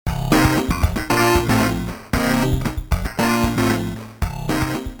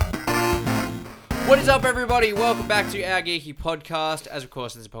What is up, everybody? Welcome back to our Geeky Podcast. As of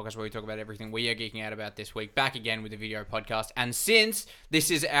course, this is a podcast where we talk about everything we are geeking out about this week. Back again with a video podcast. And since this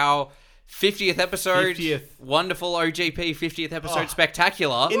is our 50th episode, 50th. Wonderful OGP 50th episode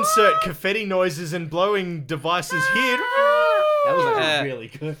spectacular. Insert confetti noises and blowing devices here. That was really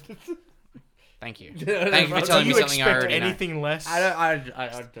good. Thank you. Thank you for telling me Do you something I expect already know. anything less? I don't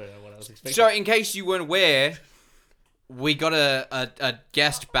know what I was expecting. So, in case you weren't aware, we got a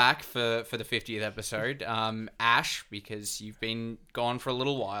guest back for the 50th episode, Ash, because you've been gone for a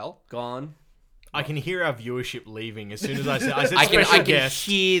little while. Gone. I can hear our viewership leaving as soon as I said I special can guest.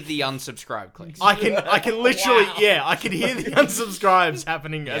 hear the unsubscribe clicks. I can literally, I can hear the unsubscribes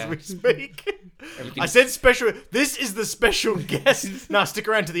happening as we speak. I said special. This is the special guest. Nah, stick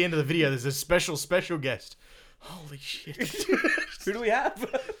around to the end of the video. There's a special guest. Holy shit. Who do we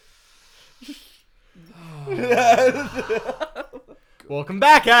have? Welcome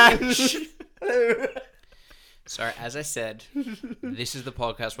back, Ash. So, as I said, this is the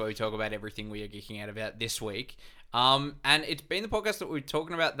podcast where we talk about everything we are geeking out about this week. And it's been the podcast that we're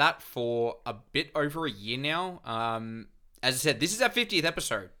talking about that for a bit over a year now. As I said, this is our 50th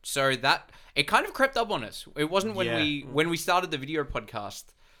episode. So that it kind of crept up on us. It wasn't when we started the video podcast,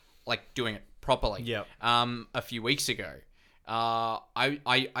 like doing it properly. Yep. A few weeks ago.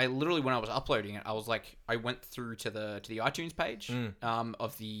 I literally, when I was uploading it, I was like, I went through to the iTunes page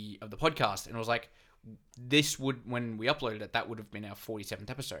of the podcast, and it was like, this would, when we uploaded it, that would have been our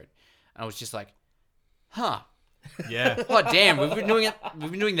 47th episode. And I was just like, huh. Yeah. Oh damn, we've been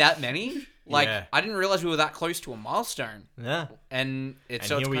doing that many? Like, Yeah. I didn't realize we were that close to a milestone. Yeah. And And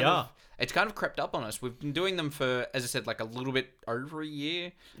so here we are. It's kind of crept up on us. We've been doing them for, as I said, like a little bit over a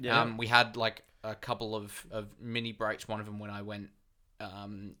year. Yeah. We had like a couple of mini breaks. One of them when I went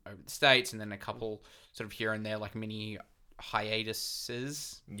over the States, and then a couple sort of here and there, like mini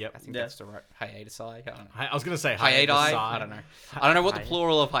hiatuses. Yep. I think that's the right hiatus. I don't know. I was gonna say Hiati? hiatus. I don't know. I don't know what the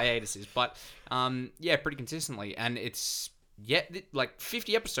plural of hiatus is, but yeah, pretty consistently. And it's like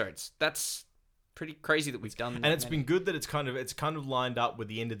 50 episodes. That's pretty crazy that we've done. And it's been good that it's kind of lined up with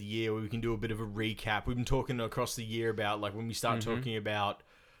the end of the year where we can do a bit of a recap. We've been talking across the year about like when we start talking about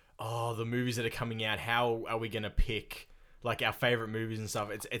the movies that are coming out, how are we going to pick like our favorite movies and stuff.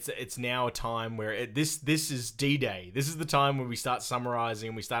 It's now a time where this is D-Day. This is the time when we start summarizing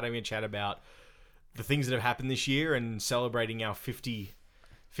and we start having a chat about the things that have happened this year and celebrating our 50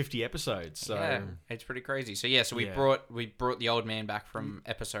 episodes. So yeah, it's pretty crazy. So yeah, we brought the old man back from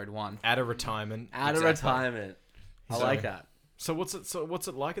episode 1. out of retirement. Out of retirement. I So- like that. So what's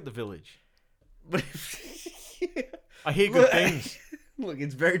it like at the village? I hear good things. Look,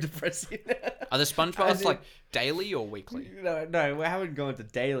 it's very depressing. Are the sponge I baths did- like daily or weekly? No, we haven't gone to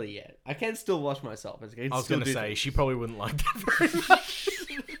daily yet. I can still wash myself. I I was going to say, she probably wouldn't like that very much.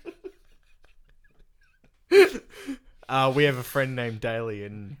 We have a friend named Daly,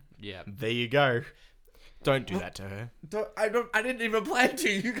 and Yeah. there you go. Don't do that to her. I didn't even plan to.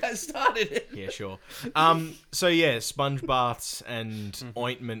 You guys started it. Yeah, sure. So yeah, sponge baths and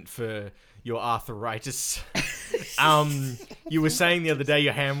ointment for your arthritis. You were saying the other day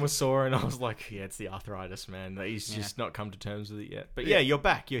your hand was sore, and I was like, yeah, it's the arthritis, man. He's just not come to terms with it yet. But yeah, you're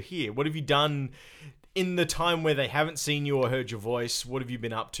back. You're here. What have you done in the time where they haven't seen you or heard your voice? What have you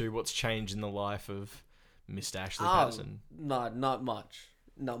been up to? What's changed in the life of Mr. Ashley Patterson? No, not much.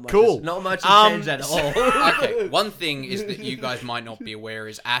 Not much. Cool. Not much has changed at all. Okay, one thing is that you guys might not be aware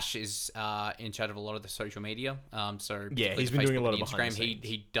is Ash is in charge of a lot of the social media. So Yeah, he's particularly been doing a lot Facebook of and behind Instagram. the scenes.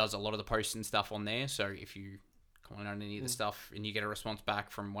 He does a lot of the posts and stuff on there. So if you comment on any of the stuff and you get a response back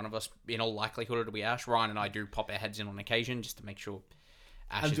from one of us, in all likelihood it'll be Ash. Ryan and I do pop our heads in on occasion just to make sure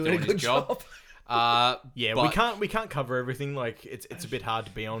Ash I'm is doing a doing good his job. Yeah, but- we can't cover everything. Like it's a bit hard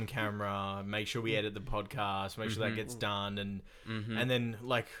to be on camera. Make sure we edit the podcast. Make sure that gets done, and then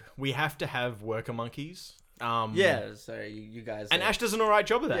like we have to have worker monkeys. Yeah, so you guys. and Ash does an alright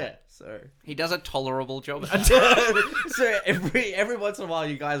job of that. Yeah, so He does a tolerable job. At that. so every once in a while,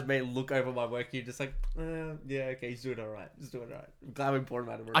 you guys may look over my work. You're just like, yeah, okay, he's doing all right. He's doing all right. I'm glad we brought him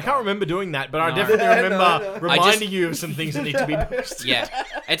out of. I can't remember doing that, but I No. definitely remember No. reminding you of some things that need to be posted. Yeah,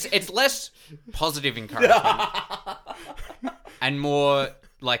 it's less positive encouragement and more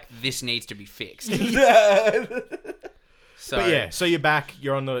like this needs to be fixed. So But yeah, so you're back.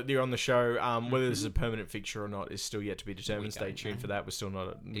 You're on the show. Whether this is a permanent fixture or not is still yet to be determined. Stay tuned for that. We're still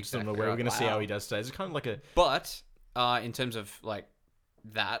not Exactly aware. We're right. going to see Wow. how he does today. It's kind of like a But in terms of like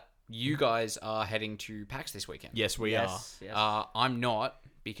that, you guys are heading to PAX this weekend. yes, we are. yes. I'm not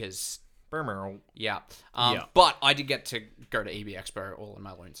because Yeah. Yeah. But I did get to go to EB Expo all in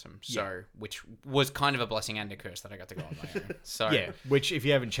my lonesome, so which was kind of a blessing and a curse that I got to go on my own. So Yeah, which if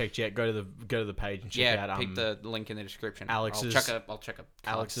you haven't checked yet, go to the page and check out. pick the link in the description. Alex's- I'll check a card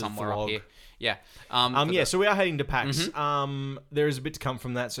Alex's somewhere vlog. up here. Yeah. So we are heading to PAX. There is a bit to come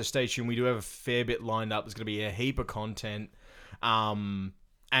from that, so stay tuned. We do have a fair bit lined up. There's going to be a heap of content.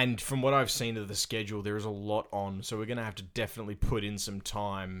 And from what I've seen of the schedule, there is a lot on, so we're going to have to definitely put in some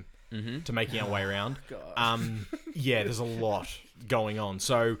time to making our way around. There's a lot going on.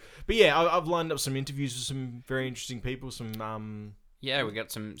 So, but yeah, I've lined up some interviews with some very interesting people. Yeah, we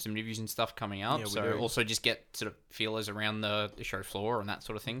got some reviews and stuff coming up. Yeah, we so do. also just get sort of feelers around the show floor and that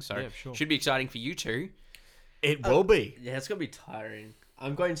sort of thing. So Yeah, sure. should be exciting for you too. It will be. Yeah, it's gonna be tiring.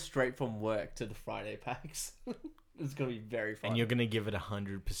 I'm going straight from work to the Friday packs. It's gonna be very fun. And you're going to give it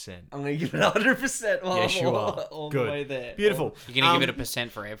 100%. I'm gonna give it 100% while Yes, I'm you all, are. all Good. the way there. Beautiful. You're gonna give it a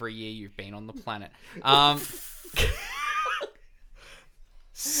percent for every year you've been on the planet.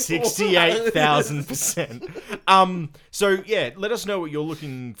 68,000%. So yeah, let us know what you're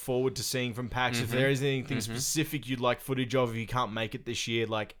looking forward to seeing from PAX. If there is anything specific you'd like footage of, if you can't make it this year,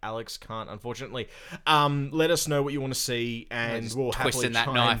 like Alex can't, unfortunately, let us know what you want to see, and Just we'll happily twisting that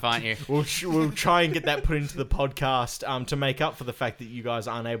try knife, and, aren't you? We'll try and get that put into the podcast to make up for the fact that you guys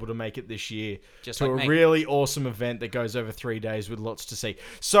aren't able to make it this year Just to like a me. really awesome event that goes over 3 days with lots to see.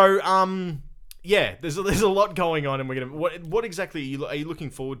 So yeah, there's a lot going on, and we're gonna. What exactly are you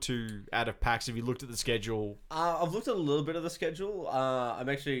looking forward to out of PAX? Have you looked at the schedule? I've looked at a little bit of the schedule. I'm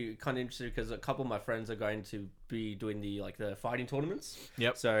actually kind of interested because a couple of my friends are going to be doing the fighting tournaments.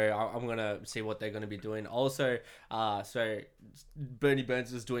 Yep. So I'm gonna see what they're gonna be doing. Also, so Bernie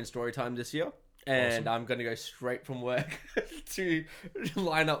Burns is doing story time this year. And I'm going to go straight from work to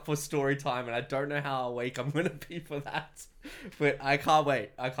line up for story time. And I don't know how awake I'm going to be for that. But I can't wait.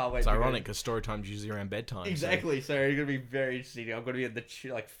 It's ironic because story time's usually around bedtime. Exactly. So it's going to be very interesting. I'm going to be in the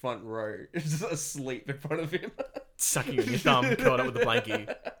front row, just asleep in front of him. Sucking on your thumb, curled up with a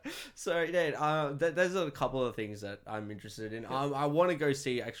blankie. So yeah, there's a couple of things that I'm interested in. I want to go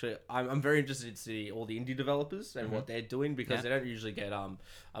see. Actually, I'm very interested to see all the indie developers and what they're doing because they don't usually get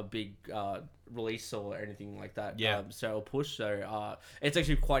a big release or anything like that. Yeah. So push. So it's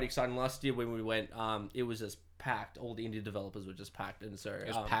actually quite exciting. Last year when we went, it was just packed. All the indie developers were just packed, and so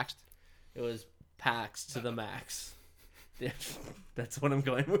It was packed. It was packed to the max. Yeah, that's what I'm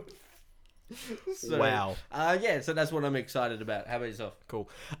going with. So, Wow. So that's what I'm excited about. How about yourself? Cool.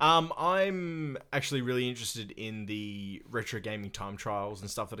 I'm actually really interested in the retro gaming time trials and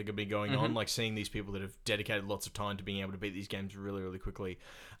stuff that are going to be going on, like seeing these people that have dedicated lots of time to being able to beat these games really, really quickly.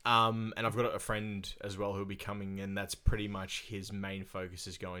 And I've got a friend as well who'll be coming, and that's pretty much his main focus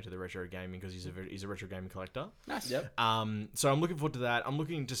is going to the retro gaming because he's a retro gaming collector. Nice. Yep. So I'm looking forward to that. I'm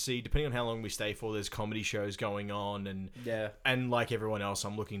looking to see, depending on how long we stay for, there's comedy shows going on, and like everyone else,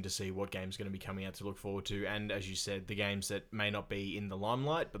 I'm looking to see what game's going to be coming out to look forward to. And as you said, the games that may not be in the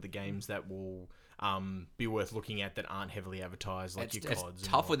limelight, but the games that will be worth looking at that aren't heavily advertised, like your CODs. It's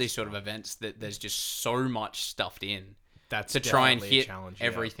tough with these sort of events that there's just so much stuffed in. That's to try and definitely a hit challenge, yeah.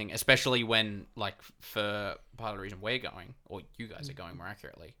 everything, especially when, like, for part of the reason we're going, or you guys are going more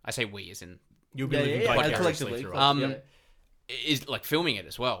accurately. I say we as in You'll be living vicariously collectively. through us. is like filming it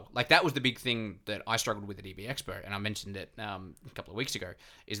as well. Like that was the big thing that I struggled with at EB Expo, and I mentioned it a couple of weeks ago.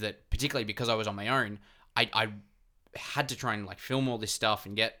 Is that particularly because I was on my own, I had to try and like film all this stuff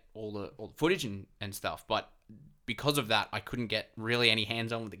and get all the footage and stuff, but because of that, I couldn't get really any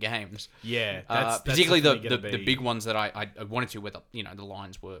hands on with the games. Yeah, particularly the definitely gonna big ones that I wanted to, where the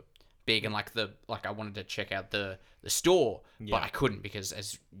lines were big and like I wanted to check out the store, but I couldn't because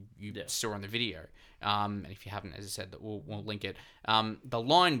as you saw on the video, and if you haven't, as I said, that we'll link it. The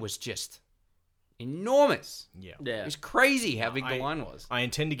line was just enormous. Yeah. It was crazy how big the line was. I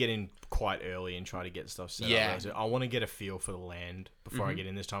intend to get in quite early and try to get stuff set up. I want to get a feel for the land before I get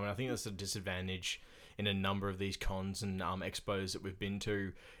in this time, and I think that's a disadvantage in a number of these cons and expos that we've been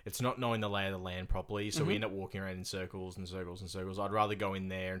to. It's not knowing the lay of the land properly, so we end up walking around in circles and circles and circles. I'd rather go in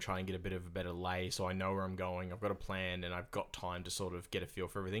there and try and get a bit of a better lay so I know where I'm going. I've got a plan and I've got time to sort of get a feel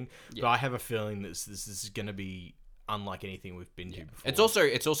for everything. But I have a feeling that this is going to be unlike anything we've been to before.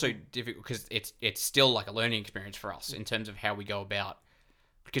 It's also difficult because it's still like a learning experience for us in terms of how we go about,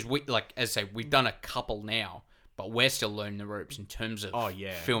 because we, like, as I say, we've done a couple now, but we're still learning the ropes in terms of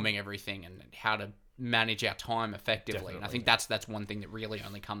filming everything and how to manage our time effectively. Definitely. And I think that's one thing that really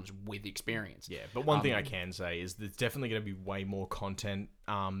only comes with experience. Yeah, but one thing I can say is there's definitely going to be way more content.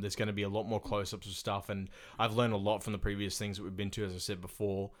 There's going to be a lot more close-ups of stuff, and I've learned a lot from the previous things that we've been to, as I said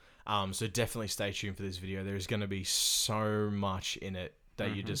before. So definitely stay tuned for this video. There's going to be so much in it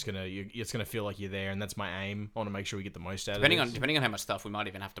that you're just gonna it's gonna feel like you're there, and that's my aim. I want to make sure we get the most out Depending of this. on how much stuff, we might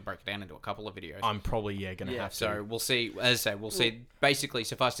even have to break it down into a couple of videos. I'm probably gonna have to. So we'll see. As I say, we'll see. Basically,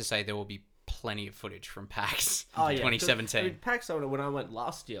 suffice to say, there will be plenty of footage from PAX 2017. I mean, PAX, when I went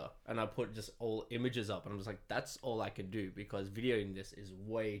last year and I put just all images up, and I was like, that's all I can do because videoing this is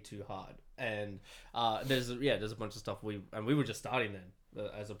way too hard. And there's a bunch of stuff we were just starting then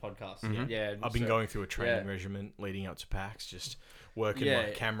as a podcast. Yeah, I've been going through a training regimen leading up to PAX, just working my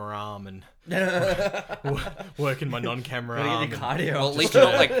camera arm and working my non-camera arm. Cardio. Well, at least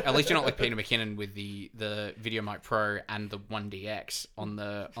you're not like Peter McKinnon with the VideoMic Pro and the 1DX on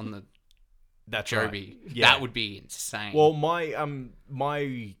the That's Joby. Right. Yeah. That would be insane. Well,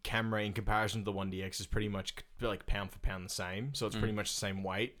 my camera in comparison to the 1DX is pretty much like pound for pound the same, so it's pretty much the same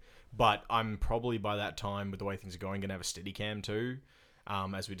weight. But I'm probably by that time, with the way things are going, gonna have a Steadicam too,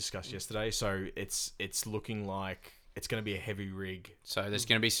 as we discussed yesterday. So it's looking like it's gonna be a heavy rig. So there's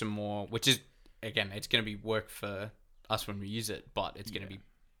gonna be some more, which is again, it's gonna be work for us when we use it, but it's gonna be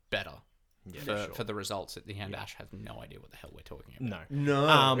better. For the results at the end. Ash has no idea what the hell we're talking about. No.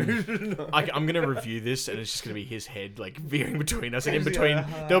 I'm going to review this, and it's just going to be his head like veering between us, and in between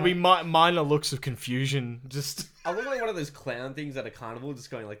there'll be minor looks of confusion. Just I look like one of those clown things at a carnival,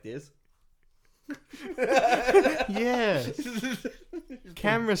 just going like this. yeah,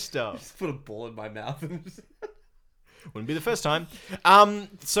 camera stuff. Just put a ball in my mouth. Wouldn't be the first time.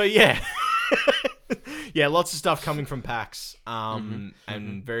 So yeah. Yeah, lots of stuff coming from PAX, and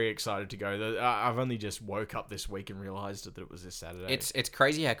very excited to go. I've only just woke up this week and realised that it was this Saturday. It's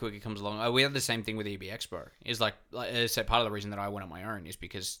crazy how quick it comes along. We had the same thing with EB Expo. Is like I said, part of the reason that I went on my own is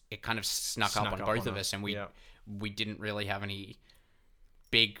because it kind of snuck up on both of us, and we didn't really have any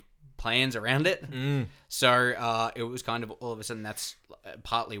big plans around it. So it was kind of all of a sudden. That's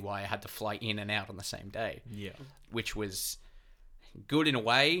partly why I had to fly in and out on the same day. Yeah, which was good in a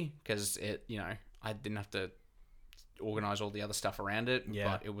way because it, I didn't have to organize all the other stuff around it.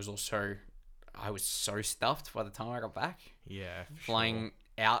 Yeah. But it was also, I was so stuffed by the time I got back. Yeah. Flying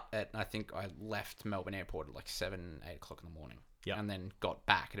out at, I think I left Melbourne Airport at like 7, 8 o'clock in the morning. Yeah. And then got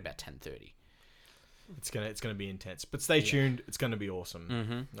back at about 10:30. It's gonna be intense, but stay tuned. It's gonna be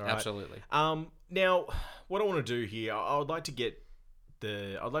awesome. All right? Absolutely. Now, what I want to do here, I would like to get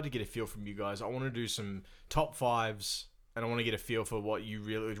a feel from you guys. I want to do some top fives. And I want to get a feel for what you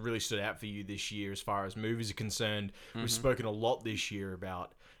really stood out for you this year as far as movies are concerned. We've spoken a lot this year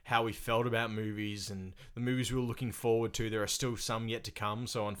about how we felt about movies and the movies we were looking forward to. There are still some yet to come,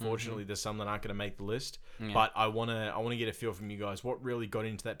 so unfortunately there's some that aren't going to make the list. Yeah. But I want to get a feel from you guys. What really got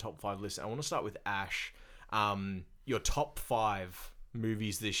into that top 5 list? I want to start with Ash. Your top 5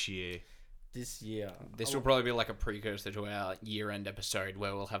 movies this year. This year. This will probably be like a precursor to our year-end episode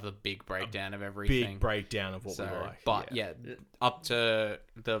where we'll have a big breakdown of everything. Big breakdown of what we like. But up to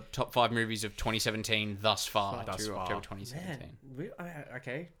the top 5 movies of 2017 thus far. October 2017. Man,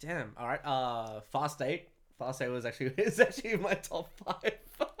 okay, damn. All right. Fast 8. Fast 8 was actually my top 5.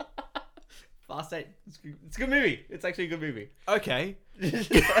 Fast 8. It's a good movie. It's actually a good movie. Okay.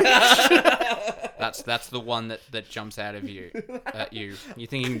 That's the one that jumps out of you at you. You're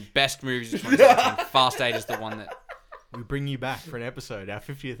thinking best movies of 2017. Fast 8 is the one that we bring you back for an episode, our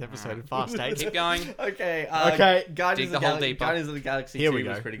 50th episode of Fast 8. Keep going. Okay. Dig the hole deeper. Guardians of the Galaxy Here 2 we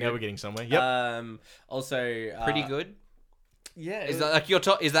go. was pretty good. Now we're getting somewhere. Yep. Also pretty good. Yeah. Is that like your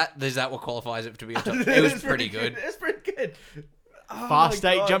top? Is that what qualifies it to be your top? It was pretty good. It's pretty good. Fast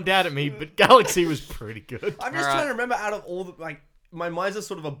 8 jumped out at me, but Galaxy was pretty good. I'm just trying to remember out of all the my mind's are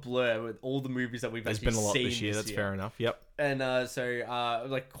sort of a blur with all the movies that we've actually seen. There's been a lot this year. That's fair enough. Yep. And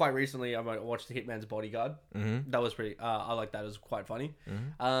so quite recently, I watched The Hitman's Bodyguard. Mm-hmm. That was pretty. I like that. It was quite funny.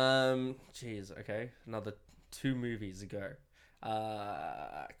 Mm-hmm. Jeez. Okay. Another 2 movies ago.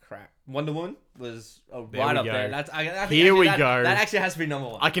 Crap. Wonder Woman was right up there. Here we go. That actually has to be number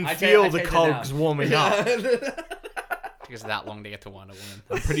 1. I can feel the cogs warming up. It takes that long to get to Wonder Woman.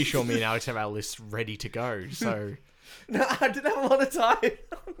 I'm pretty sure me and Alex have our lists ready to go. So. No, I didn't have a lot of time.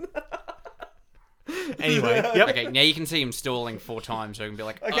 Anyway, yep. Okay, now you can see him stalling 4 times, so you can be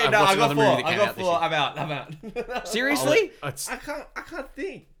like, okay, I got 4. I got 4. I'm out. Seriously? I can't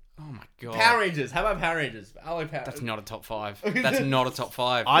think. Oh my god. Power Rangers. How about Power Rangers? I like Power. That's not a top 5. That's not a top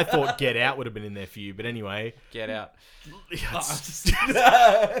 5. I thought Get Out would have been in there for you, but anyway. Get Out.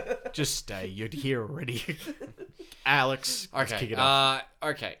 Just stay. You're here already. Alex, let's kick it off.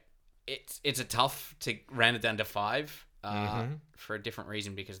 Okay. It's a tough to round it down to 5 for a different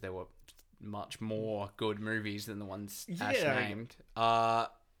reason because there were much more good movies than the ones Ash named.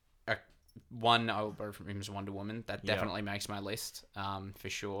 One I will borrow from him is Wonder Woman. That definitely makes my list for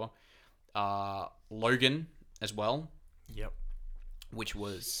sure. Logan as well. Yep. which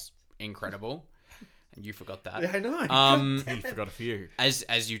was incredible. And you forgot that. Yeah, I know. He forgot a few.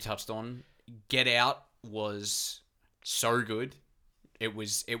 As you touched on, Get Out was so good. It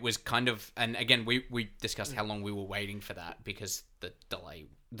was kind of, and again we discussed how long we were waiting for that because the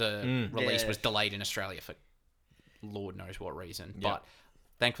release was delayed in Australia for Lord knows what reason. Yep. But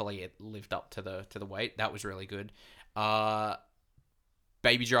thankfully it lived up to the wait. That was really good.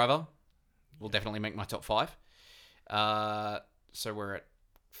 Baby Driver will definitely make my top 5. So we're at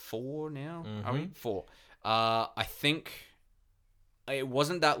 4 now. Are we? 4. I think it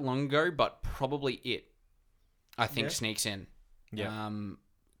wasn't that long ago, but probably I think sneaks in. Yeah.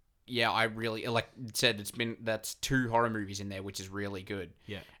 Yeah, I really, like said, that's 2 horror movies in there, which is really good.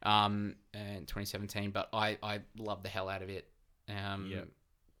 Yeah. In 2017, but I love the hell out of it.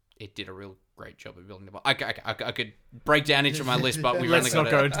 It did a real great job of building the. I could break down each of my list, but we've Let's only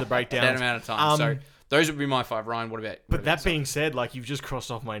not got go into the breakdown. that amount of time. So those would be my 5. Ryan, what about? But that being said, like, you've just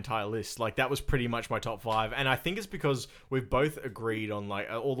crossed off my entire list. Like, that was pretty much my top 5, and I think it's because we've both agreed on, like,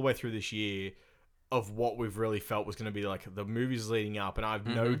 all the way through this year of what we've really felt was going to be like the movies leading up, and I have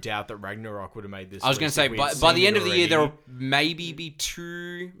no doubt that Ragnarok would have made this. I was going to say, by the end of the year, there will maybe be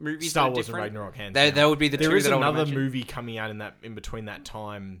 2 movies. Star that are Wars different. and Ragnarok, hands There would be the 2 There is that I would another imagine. movie coming out in between that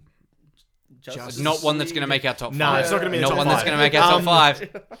time. Not one that's going to make our top 5. No, it's not going to be in the Not top one 5. that's going to make our top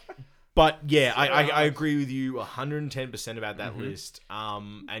 5. But yeah, I agree with you 110% about that list.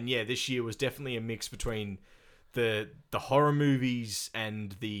 And yeah, this year was definitely a mix between the horror movies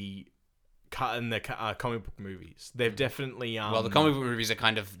and the comic book movies. They've definitely Well, the comic book movies are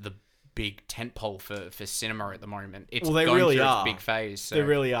kind of the big tentpole for cinema at the moment. It's they going really through are. its big phase. So. They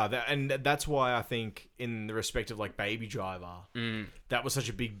really are, and that's why I think in the respect of like Baby Driver, that was such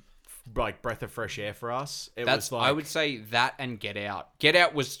a big like breath of fresh air for us. Was like, I would say that and Get Out. Get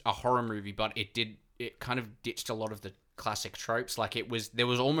Out was a horror movie, but it kind of ditched a lot of the classic tropes. Like there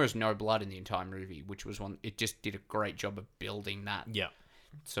was almost no blood in the entire movie, which was one. It just did a great job of building that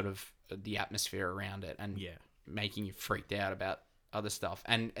sort of the atmosphere around it and making you freaked out about other stuff.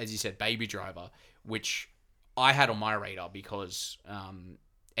 And as you said, Baby Driver, which I had on my radar because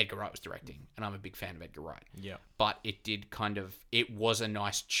Edgar Wright was directing, and I'm a big fan of Edgar Wright. Yeah. But it was a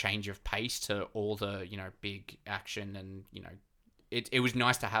nice change of pace to all the, big action, and, it was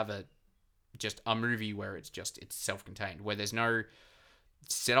nice to have just a movie where it's self-contained, where there's no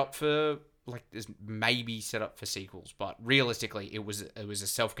setup for, like, there's maybe set up for sequels, but realistically it was a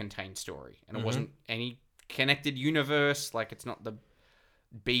self-contained story, and it wasn't any connected universe, like it's not the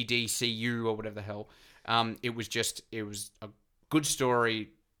BDCU or whatever the hell. It was a good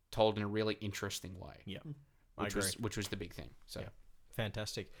story told in a really interesting way. Yeah. Which was the big thing. So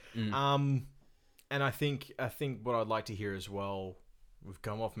fantastic. And I think what I'd like to hear as well, we've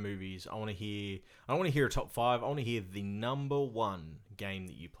come off movies. I want to hear a top 5. I want to hear the number 1 game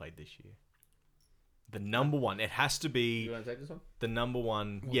that you played this year. The number 1. It has to be. You want to take this one? The number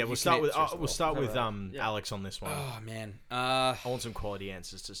 1. Well, Yeah, we'll start with Yeah. Alex on this one. Oh man. I want some quality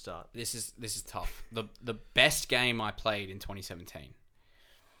answers to start. This is tough. The best game I played in 2017.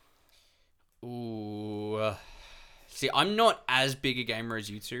 Ooh. See, I'm not as big a gamer as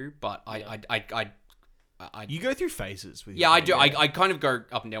you two, but I You go through phases with. I do. I kind of go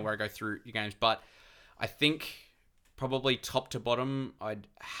up and down where I go through your games, but I think probably top to bottom, I'd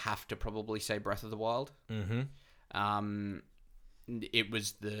have to probably say Breath of the Wild. Mm-hmm. It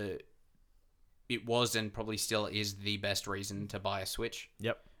was and probably still is the best reason to buy a Switch.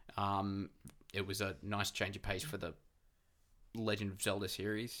 Yep. It was a nice change of pace for the Legend of Zelda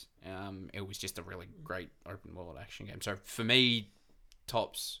series. It was just a really great open world action game. So for me,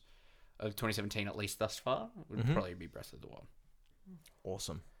 tops of 2017, at least thus far, would probably be Breath of the Wild.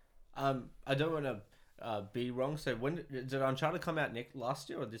 Awesome. I don't want to be wrong. So when did Uncharted come out, Nick? Last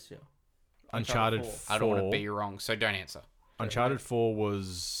year or this year? Uncharted 4. I don't want to be wrong, so don't answer. Uncharted 4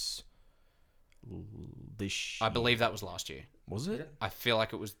 was this. I believe that was last year. Was it? I feel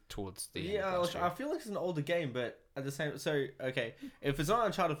like it was towards the end. Yeah, of last year. I feel like it's an older game, but at the same, so okay, if it's not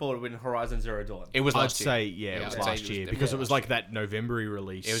Uncharted 4, it would be Horizon Zero Dawn. It was I'd last year. say it was I'd say last it was year definitely because it was last like that November-y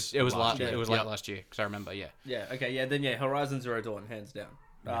release. It was last year. It was late last year because I remember. Yeah. Yeah. Okay. Yeah. Then Horizon Zero Dawn, hands down.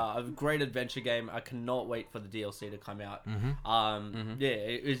 A great adventure game. I cannot wait for the DLC to come out. Yeah,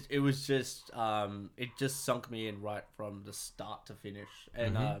 it was just it just sunk me in right from the start to finish,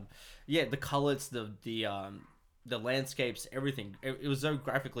 and yeah, the colors, the landscapes, everything. It was so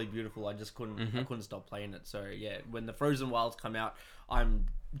graphically beautiful. I just couldn't stop playing it. So yeah, when the Frozen Wilds come out,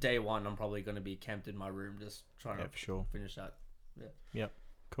 day one. I'm probably going to be camped in my room just trying to for sure. finish that. Yeah. Yep.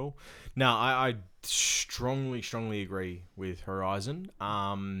 Cool. Now, I strongly agree with Horizon.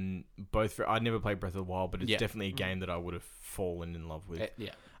 I never played Breath of the Wild, but it's definitely a game that I would have fallen in love with. Yeah.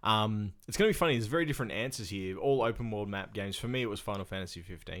 It's going to be funny. There's very different answers here. All open world map games. For me, it was Final Fantasy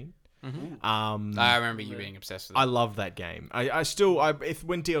 15. I remember you being obsessed with it. I love that game. If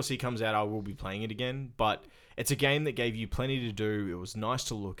when DLC comes out, I will be playing it again. But it's a game that gave you plenty to do. It was nice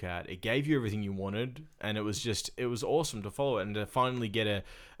to look at. It gave you everything you wanted, and it was awesome to follow it and to finally get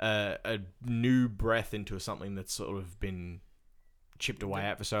a new breath into something that's sort of been chipped away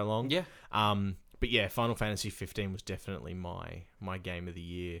at for so long. Yeah. But yeah, Final Fantasy 15 was definitely my game of the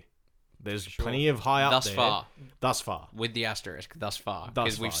year. There's plenty of high up there. Thus far. With the asterisk, thus far. Thus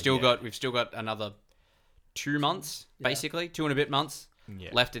Because we've far, still got another 2 months, basically, 2 and a bit months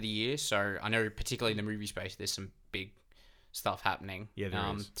left of the year. So I know particularly in the movie space there's some big stuff happening. Yeah, there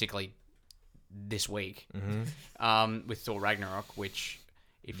is. Particularly this week. Mm-hmm. With Thor Ragnarok, which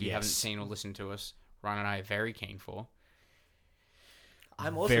if you haven't seen or listened to us, Ryan and I are very keen for.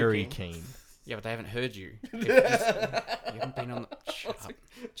 I'm also very keen. Yeah, but they haven't heard you. You haven't been on the... Shut up.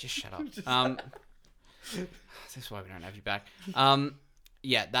 Just shut up. This is why we don't have you back.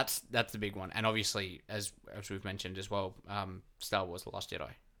 Yeah, that's the big one. And obviously, as we've mentioned as well, Star Wars: The Last Jedi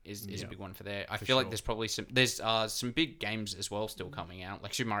is a big one for there. I feel like there's probably some big games as well still coming out.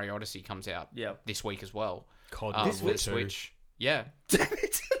 Like Super Mario Odyssey comes out this week as well. COD with too. Switch. Yeah. Damn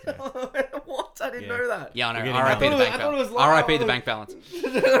it. What? I didn't know that. Yeah, I know. We're getting R.I.P. the another- bank I thought it was balance. like- R.I.P. the bank balance.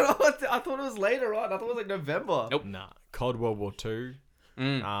 I thought it was later on. I thought it was like November. Nope. Nah, COD World War 2.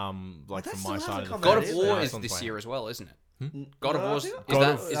 Like that from still my side hasn't of the come God out of yet. War No, is it's on this plan. year as well, isn't it? No, God of I War's think- is God that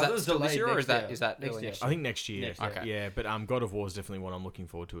of- is I that thought it was still this delayed year or is next that year. is that Next early year. next I year? think next year. Next year. Okay. Yeah, but God of War is definitely one I'm looking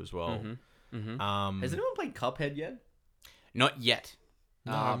forward to as well. Has anyone played Cuphead yet? Not yet.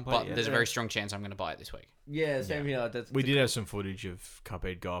 No, I haven't played But it yet. there's a very strong chance I'm going to buy it this week. Yeah, same here. We did have some footage of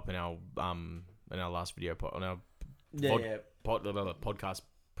Cuphead go up in our last video on our podcast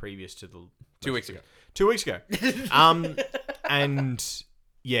previous to the 2 weeks ago. 2 weeks ago. And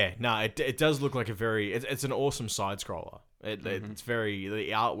yeah, no, it does look like it's an awesome side scroller. It's very, the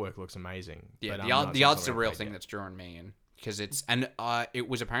artwork looks amazing. Yeah, but, the art's the something real I've thing played that's drawing me in because it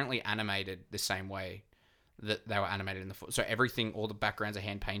was apparently animated the same way that they were animated in the so everything, all the backgrounds are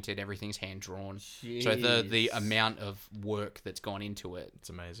hand painted, everything's hand drawn. So the amount of work that's gone into it It's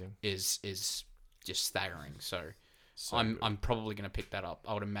amazing. is just staggering. So So I'm good. probably going to pick that up.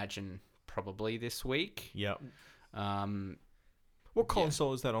 I would imagine probably this week. Yep. Um, What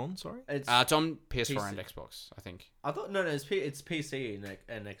console is that on? Sorry. It's on PS4 PC. and Xbox, I think. I thought no, it's PC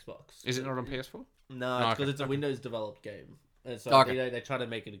and Xbox. Is it not on PS4? No, No, because okay, it's a Windows developed game, and so Okay. they try to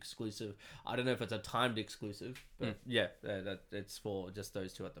make it exclusive. I don't know if it's a timed exclusive, but yeah, it's for just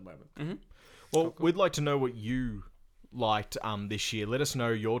those two at the moment. Well, we'd like to know what you liked this year. Let us know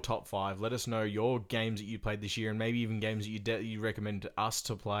your top 5. Let us know your games that you played this year, and maybe even games that you recommend us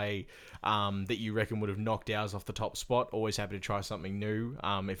to play that you reckon would have knocked ours off the top spot. Always happy to try something new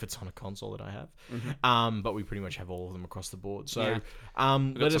if it's on a console that I have. But we pretty much have all of them across the board. So Yeah. let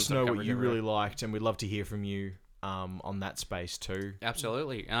some us stuff know what covered you everywhere. really liked, and we'd love to hear from you on that space too.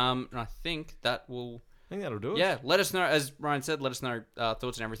 Absolutely. And I think that will... I think that'll do it. Yeah, let us know, as Ryan said, let us know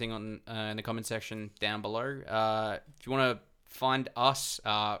thoughts and everything on in the comment section down below. If you want to find us,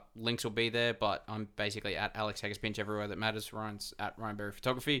 links will be there, but I'm basically at Alex Haggispinch everywhere that matters. Ryan's at Ryan Berry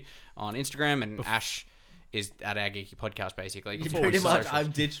Photography on Instagram, and Ash is at Our Geeky Podcast, basically. Pretty much,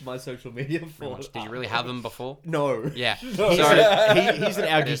 I've ditched my social media for. Did you really have them before? No. Yeah. He's So, an Our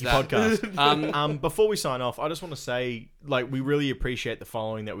There's Geeky that. podcast. Before we sign off, I just want to say, like, we really appreciate the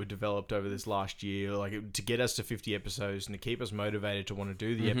following that we've developed over this last year. Like, to get us to 50 episodes and to keep us motivated to want to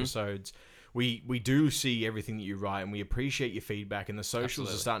do the episodes. We do see everything that you write, and we appreciate your feedback. And the socials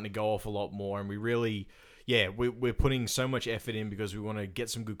Absolutely. are starting to go off a lot more, and we really. Yeah, we're putting so much effort in because we want to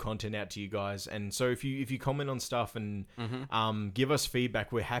get some good content out to you guys. And so if you comment on stuff and give us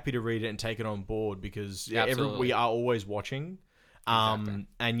feedback, we're happy to read it and take it on board because Absolutely. we are always watching. Exactly.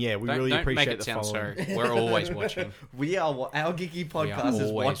 And yeah, we don't really make appreciate it the sound following. so. We're always watching. We are Our Geeky Podcast is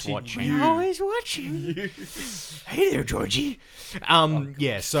always watching. watching. You. Always watching. Hey there, Georgie.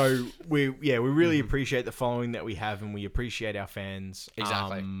 Yeah, so we really appreciate the following that we have, and we appreciate our fans.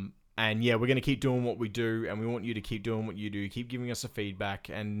 Exactly. And yeah, we're going to keep doing what we do, and we want you to keep doing what you do. Keep giving us the feedback.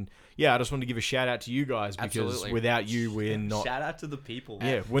 And yeah, I just want to give a shout out to you guys because Absolutely. without you, we're not. Shout out to the people.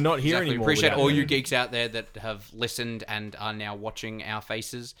 Yeah, we're not here Exactly. anymore. Appreciate without all you. you geeks out there that have listened and are now watching our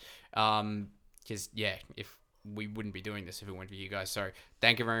faces. Because yeah, if we wouldn't be doing this if it weren't for you guys. So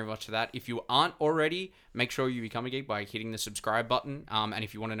thank you very much for that. If you aren't already, make sure you become a geek by hitting the subscribe button. And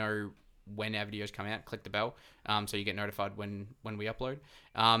if you want to know when our videos come out. Click the bell so you get notified when we upload.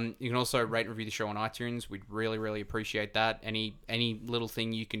 You can also rate and review the show on iTunes. We'd really, really appreciate that. Any little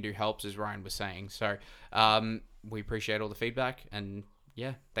thing you can do helps, as Ryan was saying. So we appreciate all the feedback, and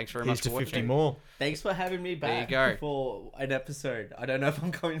yeah, thanks very much Here's to for watching. 50 more. Thanks for having me back There you go. for an episode. I don't know if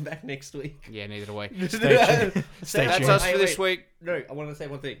I'm coming back next week. Yeah, neither do we. Stay tuned. That's us for this week. No, I want to say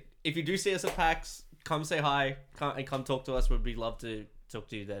one thing. If you do see us at PAX, come say hi and come talk to us. We'd love to talk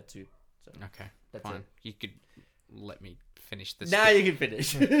to you there too. So Okay, that's fine. it. You could let me finish this. Now you can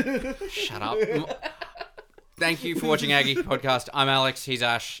finish. Shut up. Thank you for watching Aggie Podcast. I'm Alex. He's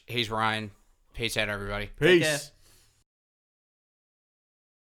Ash. He's Ryan. Peace out, everybody. Take care. Peace.